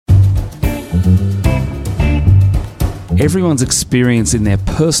Everyone's experience in their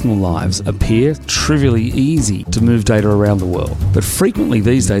personal lives appear trivially easy to move data around the world. But frequently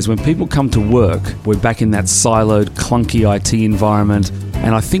these days, when people come to work, we're back in that siloed, clunky IT environment,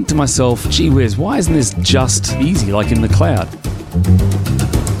 and I think to myself, gee whiz, why isn't this just easy like in the cloud?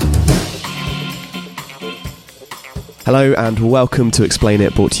 Hello and welcome to Explain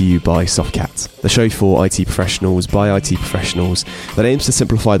It, brought to you by Softcat, the show for IT professionals by IT professionals that aims to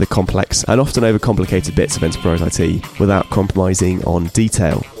simplify the complex and often overcomplicated bits of enterprise IT without compromising on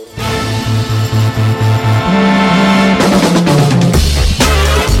detail.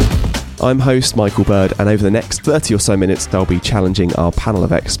 I'm host Michael Bird, and over the next 30 or so minutes I'll be challenging our panel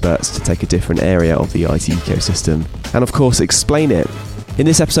of experts to take a different area of the IT ecosystem and of course explain it. In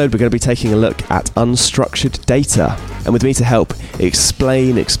this episode, we're going to be taking a look at unstructured data. And with me to help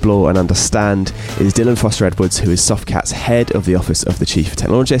explain, explore and understand is Dylan Foster-Edwards, who is Softcat's head of the Office of the Chief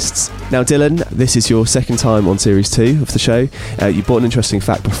Technologists. Now, Dylan, this is your second time on Series 2 of the show. You brought an interesting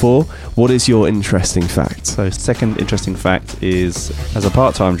fact before. What is your interesting fact? So, second interesting fact is, as a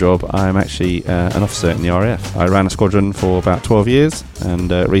part-time job, I'm actually an officer in the RAF. I ran a squadron for about 12 years,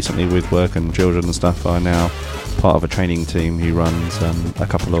 and recently with work and children and stuff, I'm now part of a training team who runs a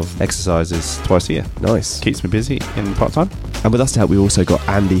couple of exercises twice a year. Nice. Keeps me busy in part-time. And with us to help, we've also got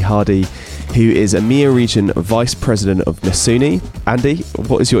Andy Hardy, who is EMEA Region Vice President of Nasuni. Andy,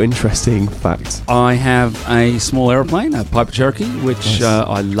 what is your interesting fact? I have a small aeroplane, a Piper Cherokee, which Nice.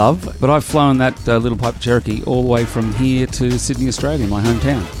 I love, but I've flown that little Piper Cherokee all the way from here to Sydney, Australia, my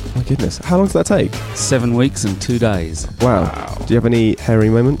hometown. My goodness, how long does that take? 7 weeks and 2 days. Wow. Do you have any hairy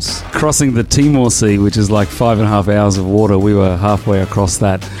moments? Crossing the Timor Sea, which is like 5.5 hours of water, we were halfway across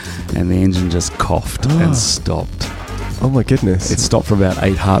that and the engine just coughed and stopped. Oh my goodness. It stopped for about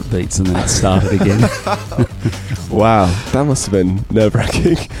 8 heartbeats and then it started again. Wow, that must have been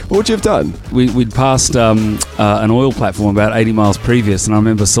nerve-wracking. What would you have done? We'd passed an oil platform about 80 miles previous, and I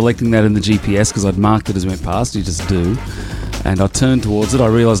remember selecting that in the GPS because I'd marked it as we went past. You just do. And I turned towards it. I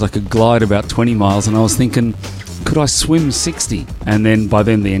realised I could glide about 20 miles, and I was thinking, could I swim 60? And then by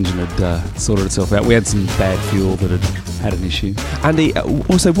then the engine had sorted itself out. We had some bad fuel that had an issue. Andy,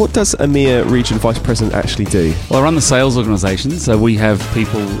 also, what does EMEA Region Vice President actually do? Well, I run the sales organisation, so we have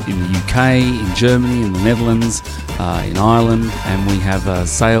people in the UK, in Germany, in the Netherlands, in Ireland, and we have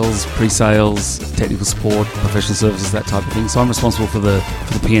sales, pre-sales, technical support, professional services, that type of thing. So I'm responsible for the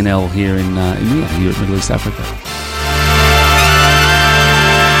P&L here in EMEA, here at Middle East Africa.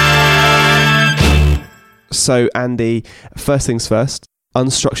 So, Andy, first things first,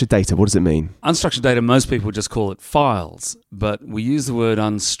 unstructured data, what does it mean? Unstructured data, most people just call it files, but we use the word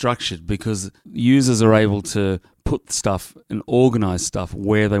unstructured because users are able to put stuff and organize stuff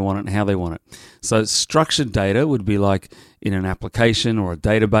where they want it and how they want it. So structured data would be like in an application or a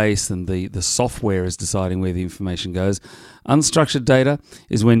database, and the software is deciding where the information goes. Unstructured data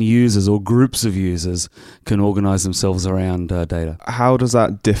is when users or groups of users can organize themselves around data. How does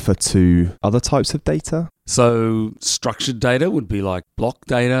that differ to other types of data? So structured data would be like block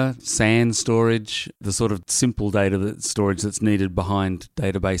data, SAN storage, the sort of simple data storage that's needed behind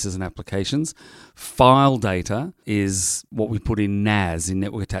databases and applications. File data is what we put in NAS, in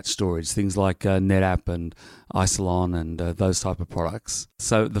network attached storage, things like NetApp and Isilon and those type of products.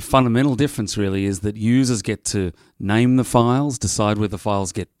 So the fundamental difference really is that users get to name the files, decide where the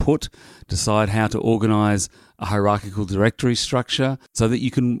files get put, decide how to organize a hierarchical directory structure so that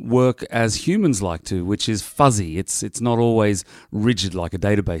you can work as humans like to, which is fuzzy. It's not always rigid like a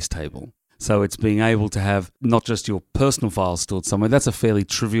database table. So it's being able to have not just your personal files stored somewhere. That's a fairly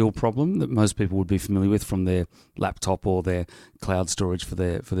trivial problem that most people would be familiar with from their laptop or their cloud storage for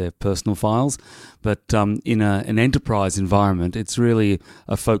their personal files. But in an enterprise environment, it's really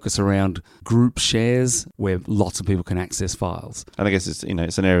a focus around group shares where lots of people can access files. And I guess it's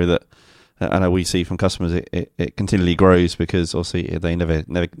an area that I know we see from customers, it continually grows because obviously they never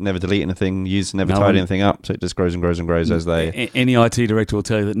delete anything, never tidy anything up, so it just grows and grows and grows as they... Any IT director will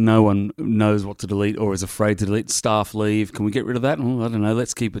tell you that no one knows what to delete or is afraid to delete. Staff leave. Can we get rid of that? Oh, I don't know.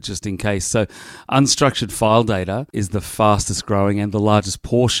 Let's keep it just in case. So unstructured file data is the fastest growing and the largest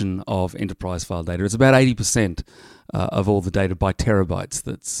portion of enterprise file data. It's about 80% of all the data by terabytes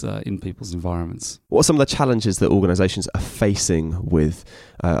that's in people's environments. What are some of the challenges that organizations are facing with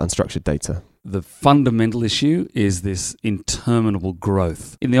unstructured data? The fundamental issue is this interminable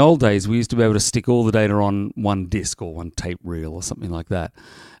growth. In the old days, we used to be able to stick all the data on one disk or one tape reel or something like that.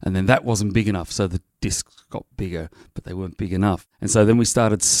 And then that wasn't big enough, so the disks got bigger, but they weren't big enough. And so then we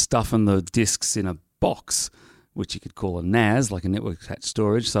started stuffing the disks in a box, which you could call a NAS, like a network attached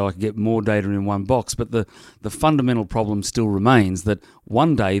storage, so I could get more data in one box. But the fundamental problem still remains that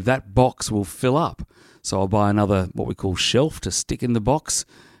one day that box will fill up. So I'll buy another, what we call shelf, to stick in the box.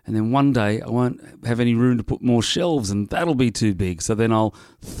 And then one day I won't have any room to put more shelves, and that'll be too big. So then I'll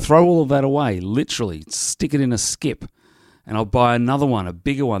throw all of that away, literally, stick it in a skip. And I'll buy another one, a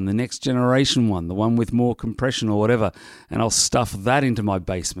bigger one, the next generation one, the one with more compression or whatever. And I'll stuff that into my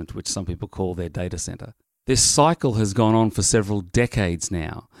basement, which some people call their data center. This cycle has gone on for several decades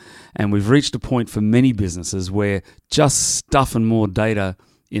now. And we've reached a point for many businesses where just stuffing more data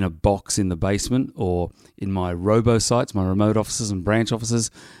in a box in the basement or in my robo sites, my remote offices and branch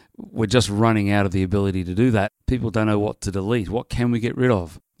offices, we're just running out of the ability to do that. People don't know what to delete. What can we get rid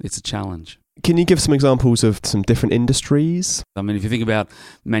of? It's a challenge. Can you give some examples of some different industries? I mean, if you think about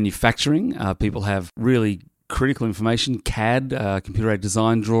manufacturing, people have really critical information, CAD, computer-aided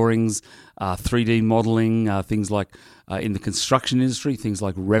design drawings, 3D modeling, things like in the construction industry, things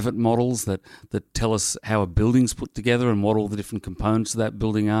like Revit models that tell us how a building's put together and what all the different components of that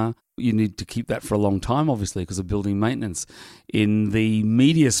building are. You need to keep that for a long time, obviously, because of building maintenance. In the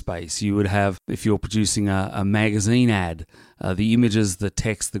media space, you would have, if you're producing a magazine ad, the images, the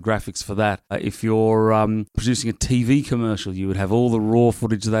text, the graphics for that. If you're producing a TV commercial, you would have all the raw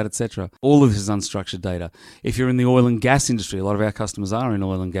footage of that, etc. All of this is unstructured data. If you're in the oil and gas industry, a lot of our customers are in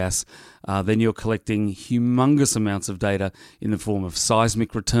oil and gas, then you're collecting humongous amounts of data in the form of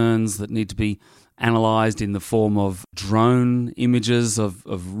seismic returns that need to be analysed, in the form of drone images of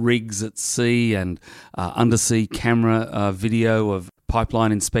rigs at sea and undersea camera video of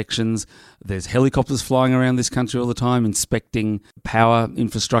pipeline inspections. There's helicopters flying around this country all the time inspecting power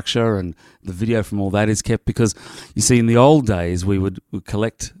infrastructure, and the video from all that is kept because, you see, in the old days we would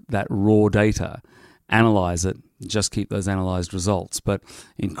collect that raw data, analyse it, just keep those analysed results. But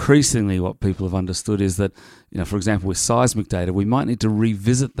increasingly what people have understood is that, for example, with seismic data, we might need to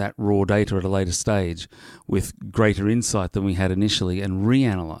revisit that raw data at a later stage with greater insight than we had initially and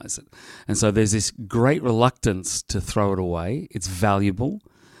reanalyse it. And so there's this great reluctance to throw it away. It's valuable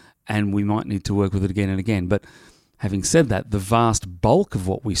and we might need to work with it again and again. But having said that, the vast bulk of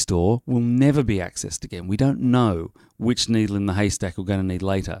what we store will never be accessed again. We don't know which needle in the haystack we're going to need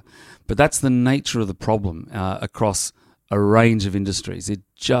later. But that's the nature of the problem across a range of industries. It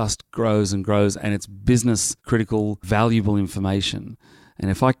just grows and grows, and it's business critical, valuable information. And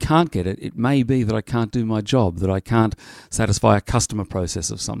if I can't get it, it may be that I can't do my job, that I can't satisfy a customer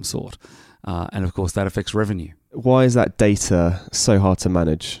process of some sort. And of course, that affects revenue. Why is that data so hard to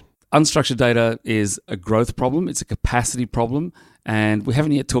manage? Unstructured data is a growth problem. It's a capacity problem. And we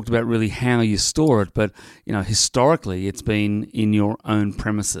haven't yet talked about really how you store it. But, historically, it's been in your own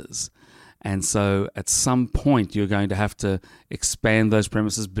premises. And so at some point, you're going to have to expand those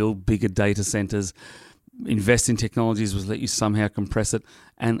premises, build bigger data centers, invest in technologies which let you somehow compress it.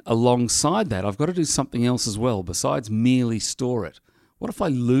 And alongside that, I've got to do something else as well besides merely store it. What if I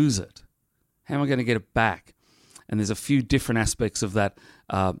lose it? How am I going to get it back? And there's a few different aspects of that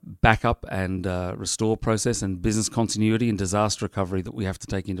backup and restore process and business continuity and disaster recovery that we have to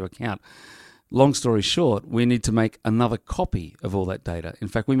take into account. Long story short, we need to make another copy of all that data. In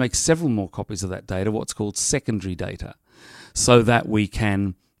fact, we make several more copies of that data, what's called secondary data, so that we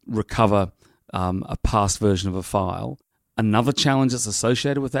can recover a past version of a file. Another challenge that's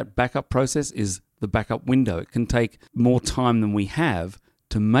associated with that backup process is the backup window. It can take more time than we have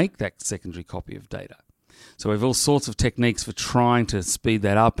to make that secondary copy of data. So we have all sorts of techniques for trying to speed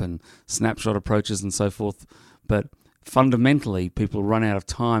that up and snapshot approaches and so forth. But fundamentally, people run out of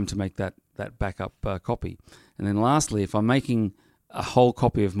time to make that backup copy. And then lastly, if I'm making a whole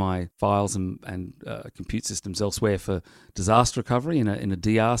copy of my files and compute systems elsewhere for disaster recovery in a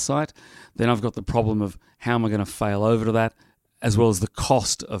DR site, then I've got the problem of how am I going to fail over to that, as well as the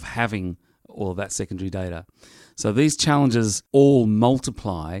cost of having all of that secondary data. So these challenges all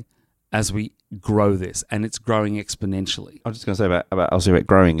multiply as we grow this, and it's growing exponentially. I was just going to say about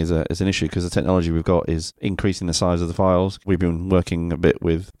growing is an issue because the technology we've got is increasing the size of the files. We've been working a bit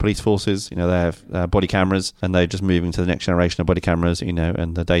with police forces. They have body cameras, and they're just moving to the next generation of body cameras.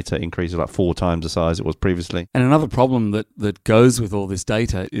 And the data increases like 4 times the size it was previously. And another problem that goes with all this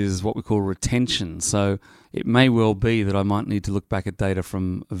data is what we call retention. So it may well be that I might need to look back at data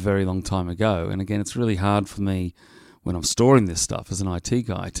from a very long time ago. And again, it's really hard for me when I'm storing this stuff as an IT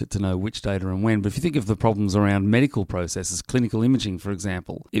guy to know which data and when. But if you think of the problems around medical processes, clinical imaging, for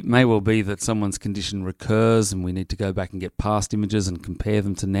example, it may well be that someone's condition recurs and we need to go back and get past images and compare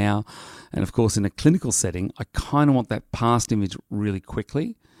them to now. And of course, in a clinical setting, I kind of want that past image really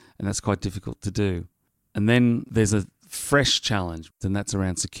quickly, and that's quite difficult to do. And then there's a fresh challenge, and that's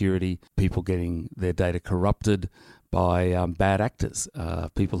around security, people getting their data corrupted by bad actors,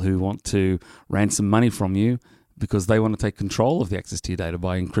 people who want to ransom money from you, because they want to take control of the access to your data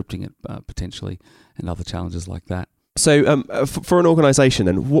by encrypting it potentially, and other challenges like that. So for an organisation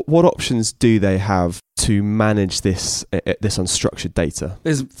then, what options do they have to manage this unstructured data?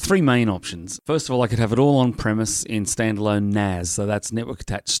 There's three main options. First of all, I could have it all on-premise in standalone NAS, so that's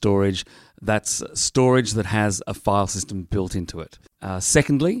network-attached storage. That's storage that has a file system built into it.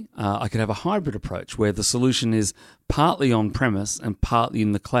 Secondly, I could have a hybrid approach where the solution is partly on-premise and partly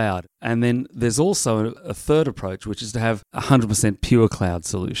in the cloud. And then there's also a third approach, which is to have a 100% pure cloud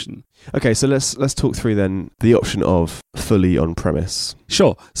solution. Okay, so let's talk through then the option of fully on-premise.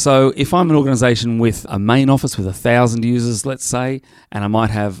 Sure. So if I'm an organization with a main office with 1,000 users, let's say, and I might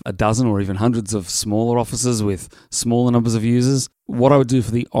have a dozen or even hundreds of smaller offices with smaller numbers of users, what I would do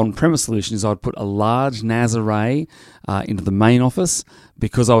for the on-premise solution is I would put a large NAS array into the main office,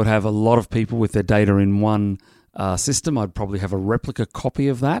 because I would have a lot of people with their data in one system. I'd probably have a replica copy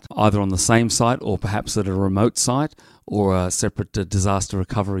of that, either on the same site or perhaps at a remote site or a separate disaster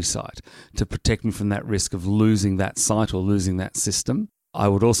recovery site, to protect me from that risk of losing that site or losing that system. I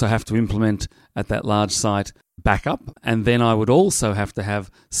would also have to implement at that large site backup, and then I would also have to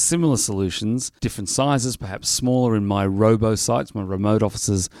have similar solutions, different sizes, perhaps smaller in my robo sites, my remote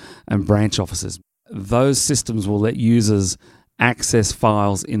offices and branch offices. Those systems will let users access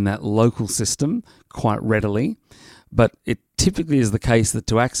files in that local system quite readily, but it typically is the case that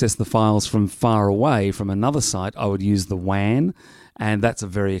to access the files from far away from another site, I would use the WAN, and that's a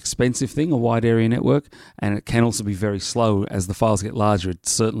very expensive thing, a wide area network, and it can also be very slow. As the files get larger, it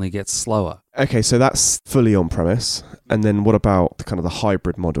certainly gets slower. Okay, so that's fully on-premise. And then what about the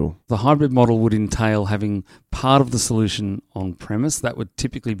hybrid model? The hybrid model would entail having part of the solution on-premise. That would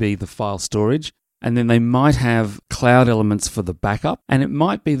typically be the file storage. And then they might have cloud elements for the backup. And it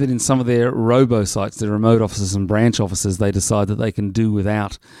might be that in some of their robo sites, their remote offices and branch offices, they decide that they can do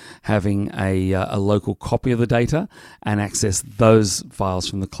without having a local copy of the data and access those files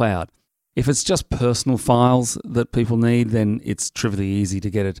from the cloud. If it's just personal files that people need, then it's trivially easy to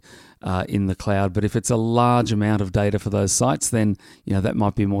get it in the cloud. But if it's a large amount of data for those sites, then that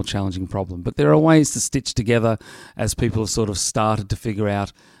might be a more challenging problem. But there are ways to stitch together, as people have sort of started to figure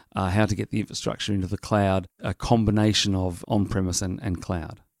out how to get the infrastructure into the cloud, a combination of on-premise and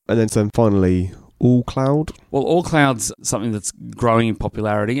cloud. And then finally, all cloud? Well, all cloud's something that's growing in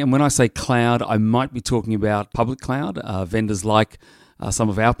popularity. And when I say cloud, I might be talking about public cloud, vendors like some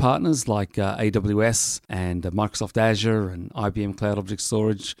of our partners like AWS and Microsoft Azure and IBM Cloud Object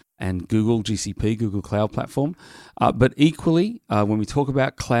Storage and Google GCP, Google Cloud Platform. But equally, when we talk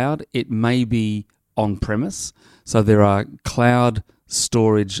about cloud, it may be on-premise. So there are cloud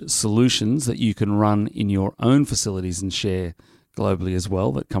storage solutions that you can run in your own facilities and share globally as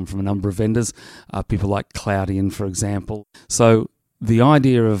well, that come from a number of vendors, people like Cloudian, for example. So the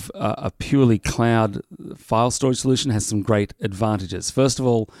idea of a purely cloud file storage solution has some great advantages. First of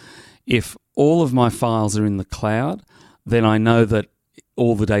all, if all of my files are in the cloud, then I know that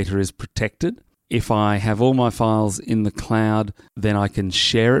all the data is protected. If I have all my files in the cloud, then I can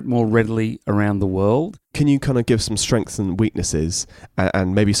share it more readily around the world. Can you give some strengths and weaknesses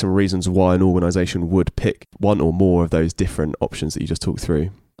and maybe some reasons why an organisation would pick one or more of those different options that you just talked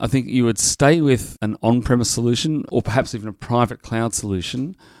through? I think you would stay with an on-premise solution, or perhaps even a private cloud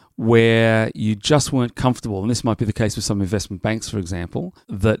solution, where you just weren't comfortable, and this might be the case with some investment banks, for example,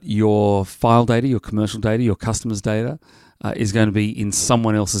 that your file data, your commercial data, your customers' data is going to be in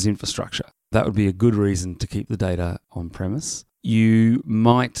someone else's infrastructure. That would be a good reason to keep the data on-premise. You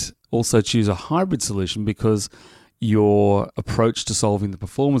might also choose a hybrid solution because your approach to solving the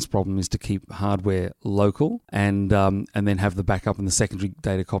performance problem is to keep hardware local and then have the backup and the secondary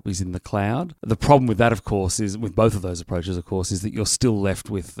data copies in the cloud. The problem with that, of course, is with both of those approaches, of course, is that you're still left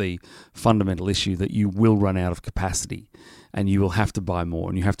with the fundamental issue that you will run out of capacity and you will have to buy more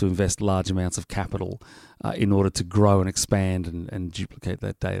and you have to invest large amounts of capital in order to grow and expand and duplicate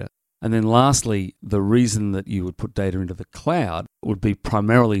that data. And then lastly, the reason that you would put data into the cloud would be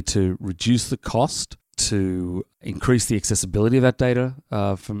primarily to reduce the cost, to increase the accessibility of that data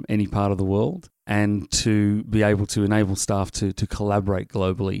from any part of the world, and to be able to enable staff to collaborate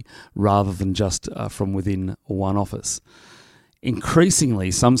globally rather than just from within one office. Increasingly,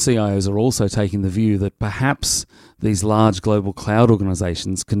 some CIOs are also taking the view that perhaps these large global cloud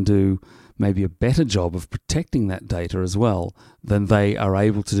organizations can do maybe a better job of protecting that data as well than they are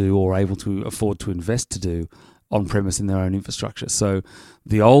able to do or able to afford to invest to do on-premise in their own infrastructure. So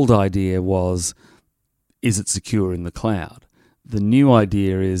the old idea was, is it secure in the cloud? The new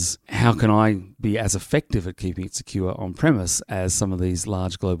idea is, how can I be as effective at keeping it secure on-premise as some of these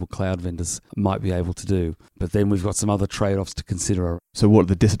large global cloud vendors might be able to do? But then we've got some other trade-offs to consider. So what are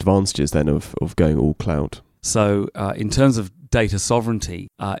the disadvantages then of going all cloud? So in terms of data sovereignty,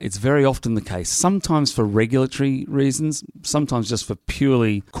 it's very often the case, sometimes for regulatory reasons, sometimes just for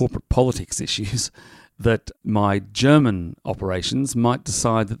purely corporate politics issues, that my German operations might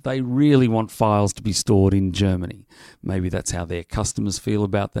decide that they really want files to be stored in Germany. Maybe that's how their customers feel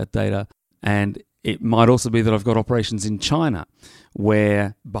about that data. And it might also be that I've got operations in China,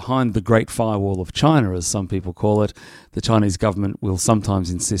 where behind the Great Firewall of China, as some people call it, the Chinese government will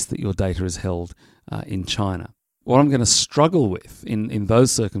sometimes insist that your data is held in China. What I'm going to struggle with in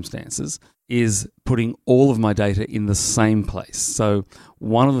those circumstances is putting all of my data in the same place. So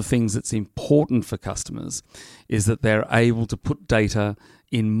one of the things that's important for customers is that they're able to put data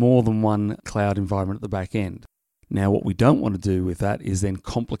in more than one cloud environment at the back end. Now, what we don't want to do with that is then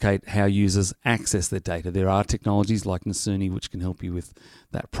complicate how users access their data. There are technologies like Nasuni which can help you with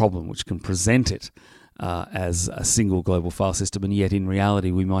that problem, which can present it as a single global file system, and yet in reality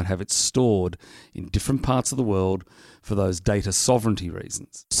we might have it stored in different parts of the world for those data sovereignty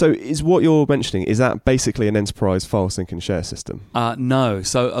reasons. So is what you're mentioning, is that basically an enterprise file sync and share system? No.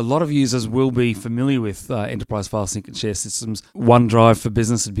 So a lot of users will be familiar with enterprise file sync and share systems. OneDrive for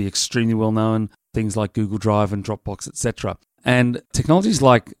Business would be extremely well known, things like Google Drive and Dropbox, etc. And technologies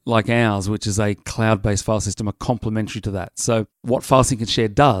like ours, which is a cloud-based file system, are complementary to that. So what File Sync and Share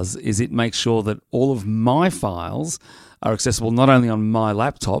does is it makes sure that all of my files are accessible not only on my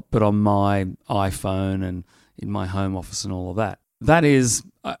laptop, but on my iPhone and in my home office and all of that. That is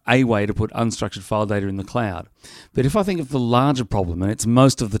a way to put unstructured file data in the cloud. But if I think of the larger problem, and it's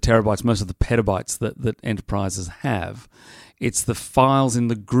most of the terabytes, most of the petabytes that enterprises have, it's the files in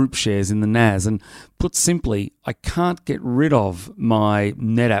the group shares in the NAS. And put simply, I can't get rid of my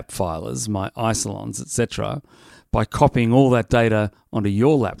NetApp filers, my Isilons, etc., by copying all that data onto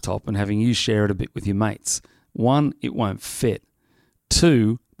your laptop and having you share it a bit with your mates. One, it won't fit.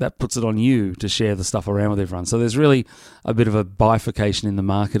 Two, that puts it on you to share the stuff around with everyone. So there's really a bit of a bifurcation in the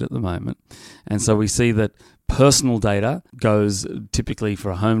market at the moment. And so we see that personal data goes typically for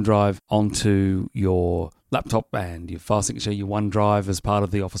a home drive onto your laptop and your file sync and share, your OneDrive as part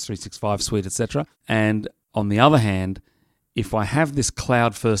of the Office 365 suite, etc. And on the other hand, if I have this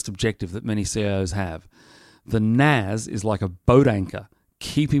cloud-first objective that many CIOs have, the NAS is like a boat anchor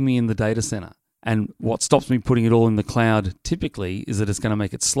keeping me in the data center. And what stops me putting it all in the cloud typically is that it's going to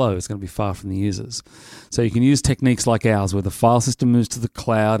make it slow. It's going to be far from the users. So you can use techniques like ours where the file system moves to the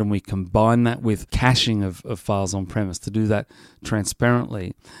cloud and we combine that with caching of files on premise to do that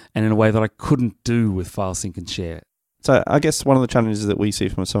transparently and in a way that I couldn't do with File Sync and Share. So I guess one of the challenges that we see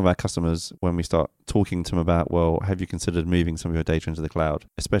from some of our customers when we start talking to them about, well, have you considered moving some of your data into the cloud?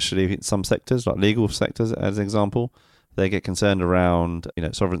 Especially in some sectors, like legal sectors as an example. They get concerned around,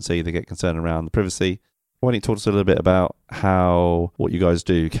 sovereignty. They get concerned around privacy. Why don't you talk to us a little bit about how what you guys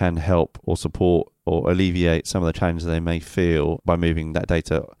do can help or support or alleviate some of the challenges they may feel by moving that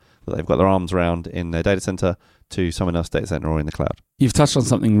data that they've got their arms around in their data center to someone else's data center or in the cloud? You've touched on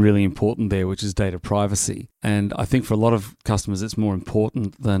something really important there, which is data privacy. And I think for a lot of customers, it's more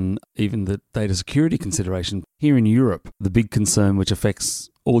important than even the data security consideration. Here in Europe, the big concern which affects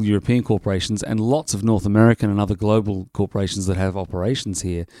all European corporations and lots of North American and other global corporations that have operations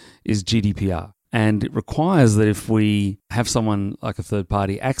here is GDPR. And it requires that if we have someone like a third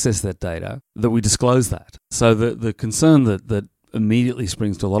party access that data, that we disclose that. So the concern that immediately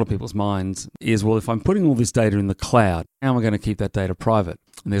springs to a lot of people's minds is, well, if I'm putting all this data in the cloud, how am I going to keep that data private?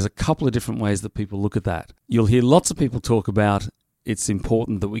 And there's a couple of different ways that people look at that. You'll hear lots of people talk about it's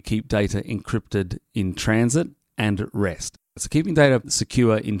important that we keep data encrypted in transit and at rest. So keeping data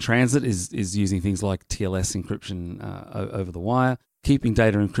secure in transit is using things like TLS encryption over the wire. Keeping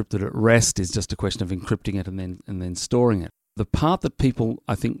data encrypted at rest is just a question of encrypting it and then storing it. The part that people,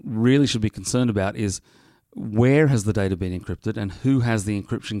 I think, really should be concerned about is where has the data been encrypted and who has the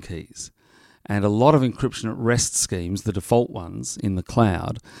encryption keys. And a lot of encryption at rest schemes, the default ones in the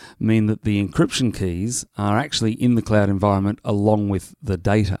cloud, mean that the encryption keys are actually in the cloud environment along with the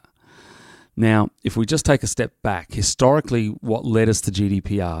data. Now, if we just take a step back, historically what led us to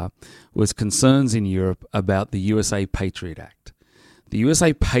GDPR was concerns in Europe about the USA Patriot Act. The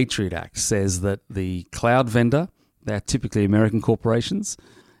USA Patriot Act says that the cloud vendor, they're typically American corporations,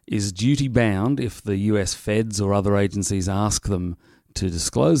 is duty-bound if the US feds or other agencies ask them to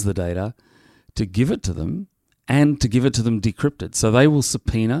disclose the data, to give it to them and to give it to them decrypted. So they will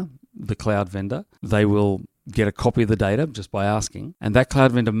subpoena the cloud vendor. They will get a copy of the data just by asking, and that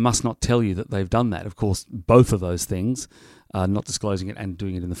cloud vendor must not tell you that they've done that. Of course, both of those things, not disclosing it and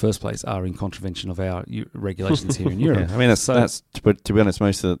doing it in the first place, are in contravention of our regulations here in Europe. Yeah, I mean, that's to be honest,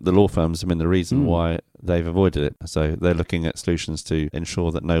 most of the law firms have been the reason why they've avoided it. So they're looking at solutions to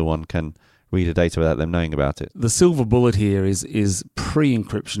ensure that no one can reader data without them knowing about it. The silver bullet here is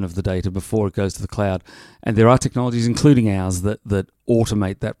pre-encryption of the data before it goes to the cloud. And there are technologies, including ours, that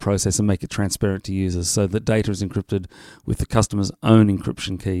automate that process and make it transparent to users so that data is encrypted with the customer's own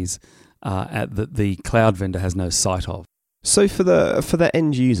encryption keys that the cloud vendor has no sight of. So for the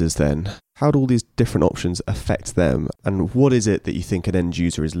end users then, how do all these different options affect them? And what is it that you think an end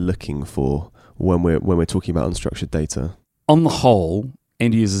user is looking for when we're talking about unstructured data? On the whole,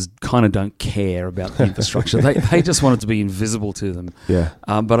 end users kind of don't care about the infrastructure. They just want it to be invisible to them. Yeah.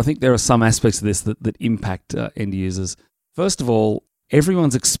 But I think there are some aspects of this that impact end users. First of all,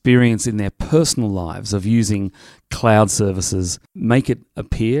 everyone's experience in their personal lives of using cloud services make it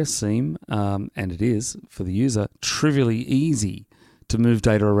seem, and it is for the user, trivially easy to move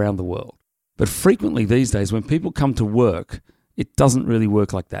data around the world. But frequently these days, when people come to work, it doesn't really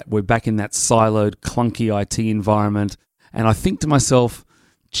work like that. We're back in that siloed, clunky IT environment. And I think to myself,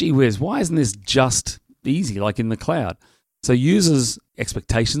 gee whiz, why isn't this just easy like in the cloud? So users'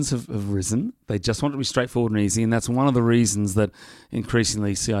 expectations have risen. They just want it to be straightforward and easy, and that's one of the reasons that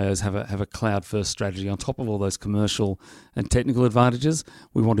increasingly CIOs have a cloud-first strategy. On top of all those commercial and technical advantages,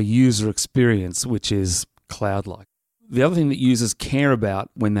 we want a user experience which is cloud-like. The other thing that users care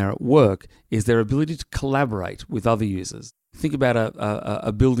about when they're at work is their ability to collaborate with other users. Think about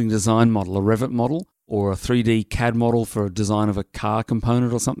a building design model, a Revit model, or a 3D CAD model for a design of a car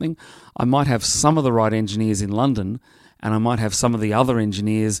component or something. I might have some of the right engineers in London, and I might have some of the other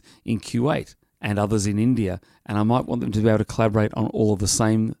engineers in Kuwait and others in India, and I might want them to be able to collaborate on all of the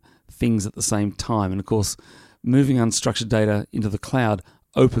same things at the same time. And of course, moving unstructured data into the cloud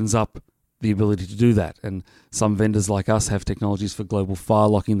opens up the ability to do that. And some vendors like us have technologies for global file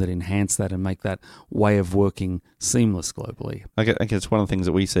locking that enhance that and make that way of working seamless globally. I guess one of the things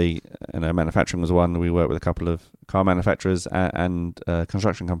that we see, manufacturing was one. We work with a couple of car manufacturers and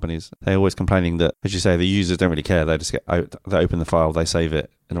construction companies. They're always complaining that, as you say, the users don't really care. They just they open the file, they save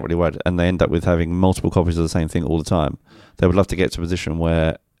it, they're not really worried, and they end up with having multiple copies of the same thing all the time. They would love to get to a position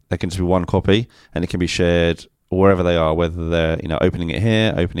where there can just be one copy and it can be shared wherever they are, whether they're opening it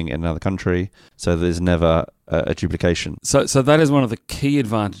here, opening it in another country, so there's never a duplication. So that is one of the key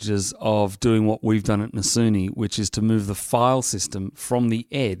advantages of doing what we've done at Nasuni, which is to move the file system from the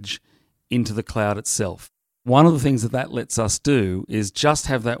edge into the cloud itself. One of the things that lets us do is just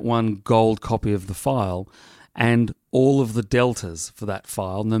have that one gold copy of the file and all of the deltas for that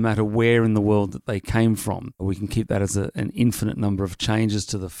file, no matter where in the world that they came from. We can keep that as an infinite number of changes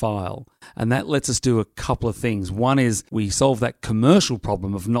to the file. And that lets us do a couple of things. One is we solve that commercial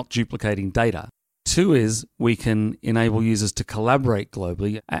problem of not duplicating data. Two is we can enable users to collaborate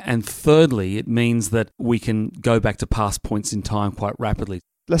globally. And thirdly, it means that we can go back to past points in time quite rapidly.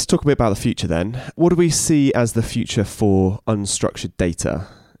 Let's talk a bit about the future then. What do we see as the future for unstructured data?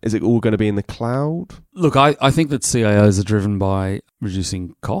 Is it all going to be in the cloud? Look, I think that CIOs are driven by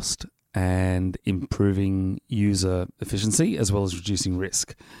reducing cost and improving user efficiency as well as reducing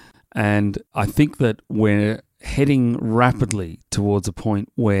risk. And I think that we're heading rapidly towards a point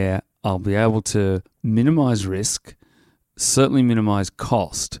where I'll be able to minimize risk, certainly minimize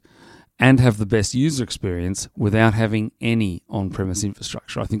cost, and have the best user experience without having any on-premise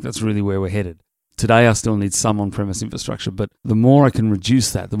infrastructure. I think that's really where we're headed. Today, I still need some on-premise infrastructure, but the more I can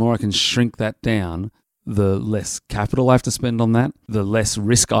reduce that, the more I can shrink that down, the less capital I have to spend on that, the less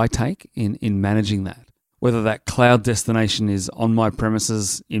risk I take in managing that. Whether that cloud destination is on my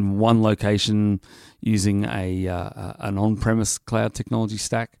premises in one location using an on-premise cloud technology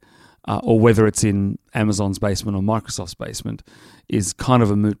stack, or whether it's in Amazon's basement or Microsoft's basement, is kind of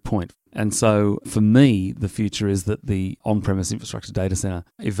a moot point. And so for me, the future is that the on-premise infrastructure data center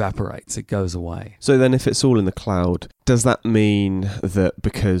evaporates, it goes away. So then if it's all in the cloud, does that mean that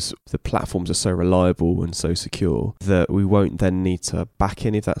because the platforms are so reliable and so secure, that we won't then need to back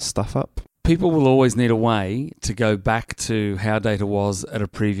any of that stuff up? People will always need a way to go back to how data was at a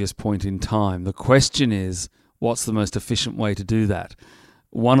previous point in time. The question is, what's the most efficient way to do that?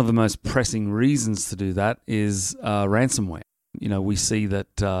 One of the most pressing reasons to do that is ransomware. We see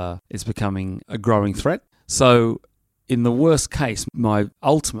that it's becoming a growing threat. So in the worst case, my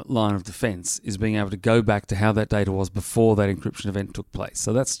ultimate line of defense is being able to go back to how that data was before that encryption event took place.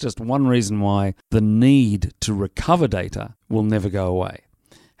 So that's just one reason why the need to recover data will never go away.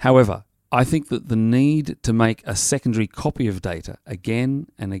 However, I think that the need to make a secondary copy of data again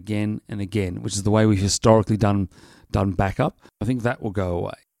and again and again, which is the way we've historically done backup, I think that will go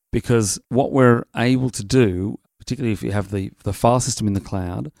away. Because what we're able to do, particularly if you have the file system in the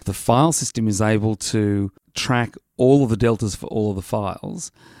cloud, the file system is able to track all of the deltas for all of the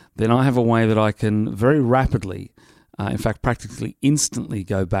files. Then I have a way that I can very rapidly in fact, practically instantly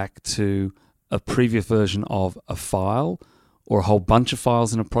go back to a previous version of a file or a whole bunch of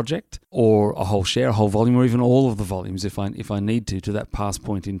files in a project, or a whole share, a whole volume, or even all of the volumes if I need to that past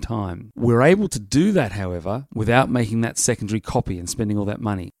point in time. We're able to do that, however, without making that secondary copy and spending all that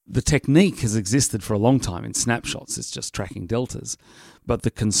money. The technique has existed for a long time in snapshots. It's just tracking deltas. But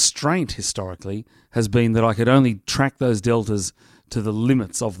the constraint historically has been that I could only track those deltas to the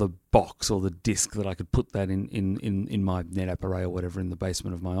limits of the box or the disk that I could put that in my NetApp array or whatever in the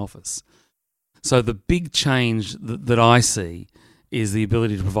basement of my office. So the big change that I see is the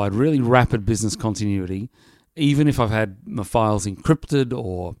ability to provide really rapid business continuity, even if I've had my files encrypted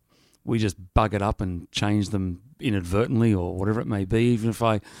or we just bug it up and change them inadvertently or whatever it may be, even if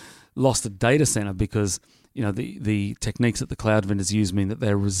I lost a data center because the techniques that the cloud vendors use mean that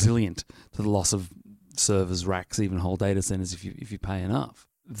they're resilient to the loss of servers, racks, even whole data centers if you pay enough.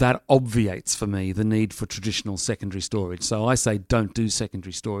 That obviates for me the need for traditional secondary storage. So I say don't do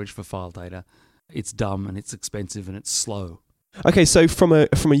secondary storage for file data. It's dumb and it's expensive and it's slow. Okay, so from a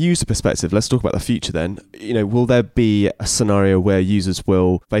user perspective, let's talk about the future then. Will there be a scenario where users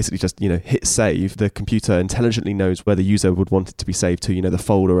will basically just, hit save? The computer intelligently knows where the user would want it to be saved to, the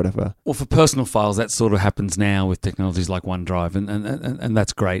folder or whatever. Well, for personal files, that sort of happens now with technologies like OneDrive, and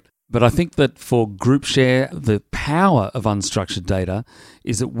that's great. But I think that for group share, the power of unstructured data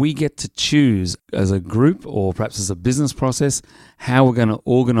is that we get to choose as a group or perhaps as a business process how we're going to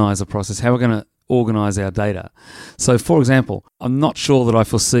organize a process, how we're going to organize our data. So, for example, I'm not sure that I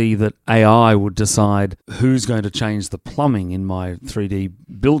foresee that AI would decide who's going to change the plumbing in my 3D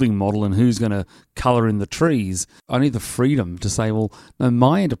building model and who's going to color in the trees. I need the freedom to say, well, no,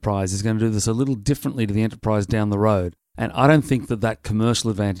 my enterprise is going to do this a little differently to the enterprise down the road. And I don't think that commercial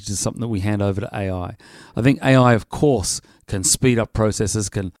advantage is something that we hand over to AI. I think AI, of course, can speed up processes,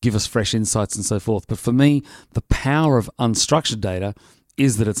 can give us fresh insights and so forth. But for me, the power of unstructured data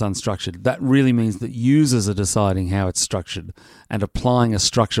is that it's unstructured. That really means that users are deciding how it's structured and applying a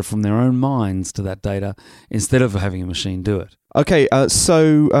structure from their own minds to that data instead of having a machine do it. Okay,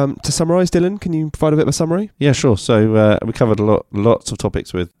 so to summarise, Dylan, can you provide a bit of a summary? Yeah, sure. So we covered lots of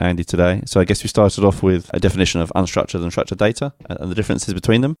topics with Andy today. So I guess we started off with a definition of unstructured and structured data and the differences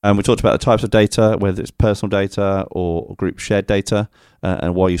between them. And we talked about the types of data, whether it's personal data or group shared data,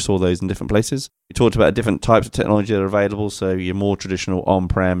 and why you saw those in different places. We talked about different types of technology that are available. So your more traditional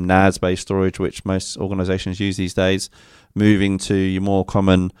on-prem NAS-based storage, which most organizations use these days, moving to your more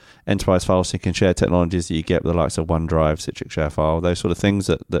common enterprise file sync and share technologies that you get with the likes of OneDrive, Citrix ShareFile, those sort of things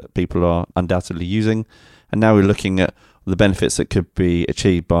that people are undoubtedly using. And now we're looking at the benefits that could be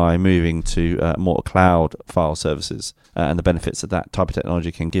achieved by moving to more cloud file services and the benefits that type of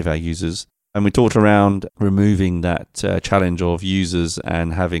technology can give our users. And we talked around removing that challenge of users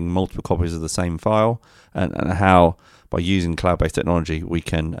and having multiple copies of the same file and how by using cloud-based technology we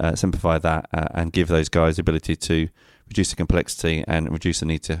can simplify that and give those guys the ability to reduce the complexity and reduce the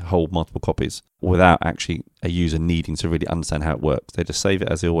need to hold multiple copies without actually a user needing to really understand how it works. They just save it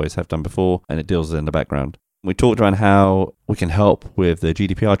as they always have done before and it deals with it in the background. We talked around how we can help with the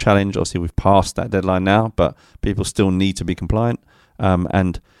GDPR challenge. Obviously, we've passed that deadline now, but people still need to be compliant.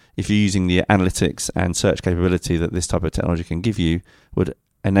 And if you're using the analytics and search capability that this type of technology can give you, would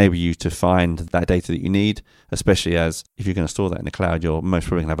enable you to find that data that you need, especially as if you're going to store that in the cloud, you're most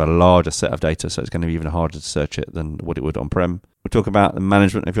probably going to have a larger set of data, so it's going to be even harder to search it than what it would on-prem. We'll talk about the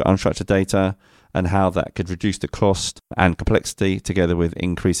management of your unstructured data and how that could reduce the cost and complexity together with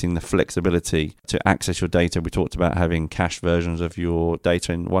increasing the flexibility to access your data. We talked about having cached versions of your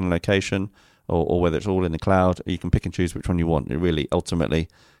data in one location or whether it's all in the cloud. You can pick and choose which one you want. It really, ultimately,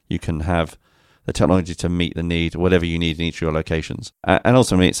 you can have the technology to meet the need, whatever you need in each of your locations. And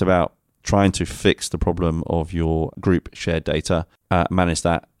ultimately, it's about trying to fix the problem of your group shared data, manage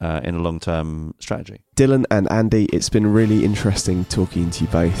that in a long-term strategy. Dylan and Andy, it's been really interesting talking to you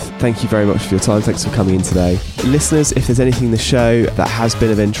both. Thank you very much for your time. Thanks for coming in today. Listeners, if there's anything in the show that has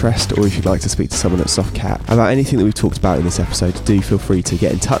been of interest, or if you'd like to speak to someone at Softcat about anything that we've talked about in this episode, do feel free to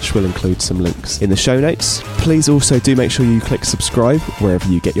get in touch. We'll include some links in the show notes. Please also do make sure you click subscribe wherever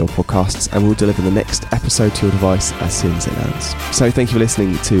you get your podcasts, and we'll deliver the next episode to your device as soon as it lands. So thank you for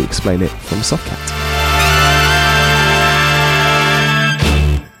listening to Explain It from Softcat.